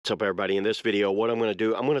What's up, everybody? In this video, what I'm going to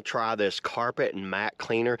do, I'm going to try this carpet and mat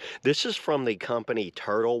cleaner. This is from the company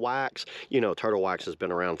Turtle Wax. You know, Turtle Wax has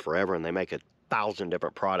been around forever and they make 1,000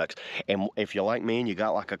 different products. And if you're like me and you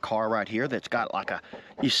got like a car right here that's got like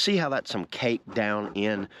you see how that's some caked down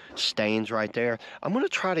in stains right there? I'm going to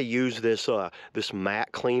try to use this this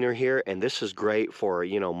mat cleaner here, and this is great for,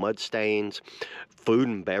 you know, mud stains, food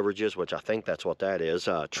and beverages, which I think that's what that is,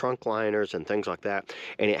 trunk liners and things like that.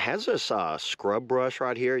 And it has this scrub brush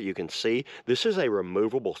right here. You can see this is a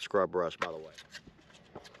removable scrub brush, by the way.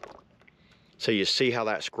 So you see how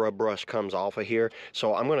that scrub brush comes off of here.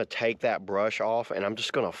 So I'm going to take that brush off and I'm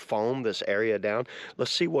just going to foam this area down.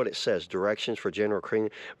 Let's see what it says. Directions for general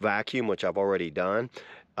cleaning. Vacuum, which I've already done.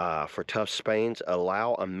 For tough stains,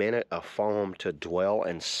 allow a minute of foam to dwell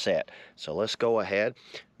and set. So let's go ahead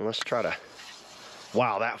and let's try to...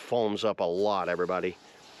 Wow, that foams up a lot, everybody.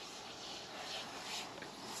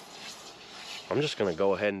 I'm just going to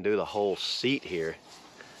go ahead and do the whole seat here.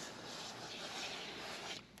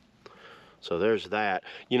 So there's that.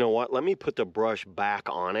 You know what? Let me put the brush back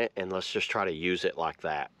on it and let's just try to use it like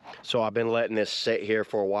that. So I've been letting this sit here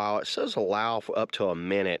for a while. It says allow for up to a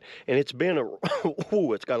minute, and it's been a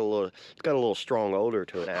ooh, it's got a little strong odor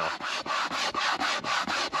to it now.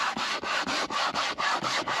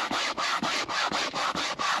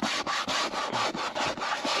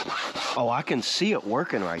 Oh, I can see it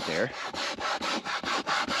working right there.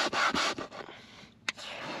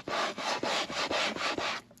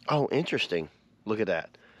 Oh, interesting. Look at that.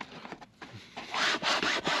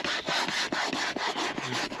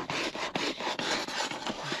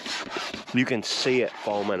 You can see it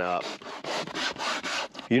foaming up.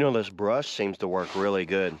 You know, this brush seems to work really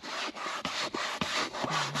good.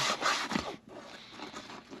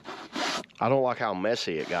 I don't like how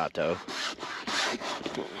messy it got, though.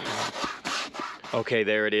 Okay,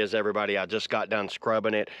 there it is, everybody. I just got done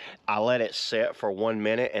scrubbing it. I let it sit for 1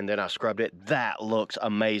 minute and then I scrubbed it. That looks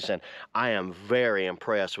amazing. I am very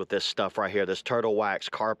impressed with this stuff right here, this Turtle Wax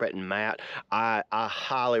carpet and mat. I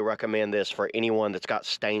highly recommend this for anyone that's got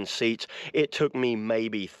stained seats. It took me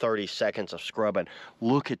maybe 30 seconds of scrubbing.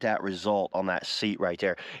 Look at that result on that seat right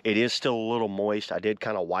there. It is still a little moist. I did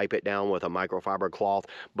kind of wipe it down with a microfiber cloth,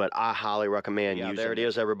 but I highly recommend using it. There it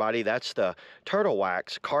is, everybody. That's the Turtle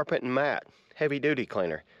Wax carpet and mat heavy duty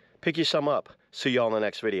cleaner. Pick you some up. See you all in the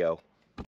next video.